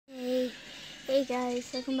Hey guys,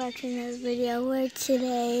 welcome back to another video where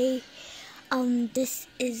today, this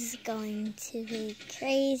is going to be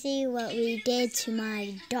crazy what we did to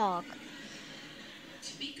my dog.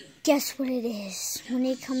 Guess what it is? When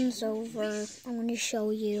he comes over, I'm going to show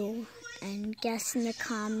you and guess in the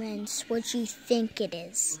comments what you think it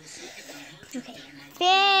is. Okay,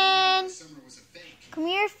 Finn! Come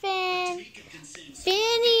here, Finn!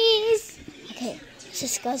 Finnies! Okay, let's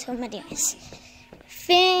just go to my dears.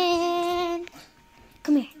 Finn!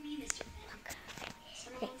 Come here.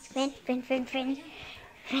 Okay, Finn. Come here,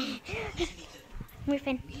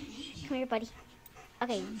 Finn. Come here, buddy.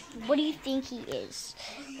 Okay, what do you think he is?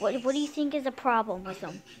 What do you think is a problem with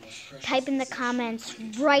him? Type in the comments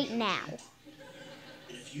right now.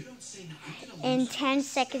 In 10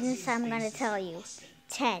 seconds, I'm going to tell you.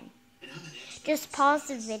 10. Just pause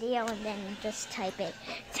the video and then just type it.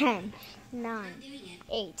 10, 9,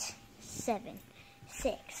 8, 7,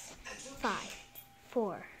 6, 5,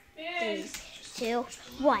 4, 3, 2,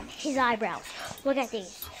 1. His eyebrows. Look at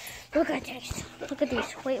these. Look at these. Look at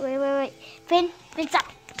these. Wait. Finn, stop.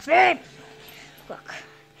 Finn! Look.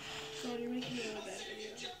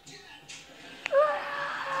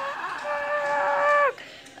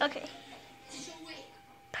 Okay.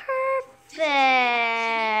 Perfect.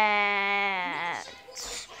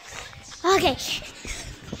 Okay.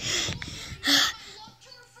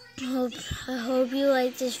 I hope you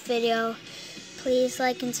like this video. Please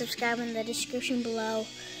like and subscribe in the description below.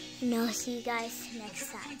 And I'll see you guys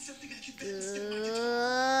next time.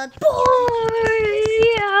 Goodbye.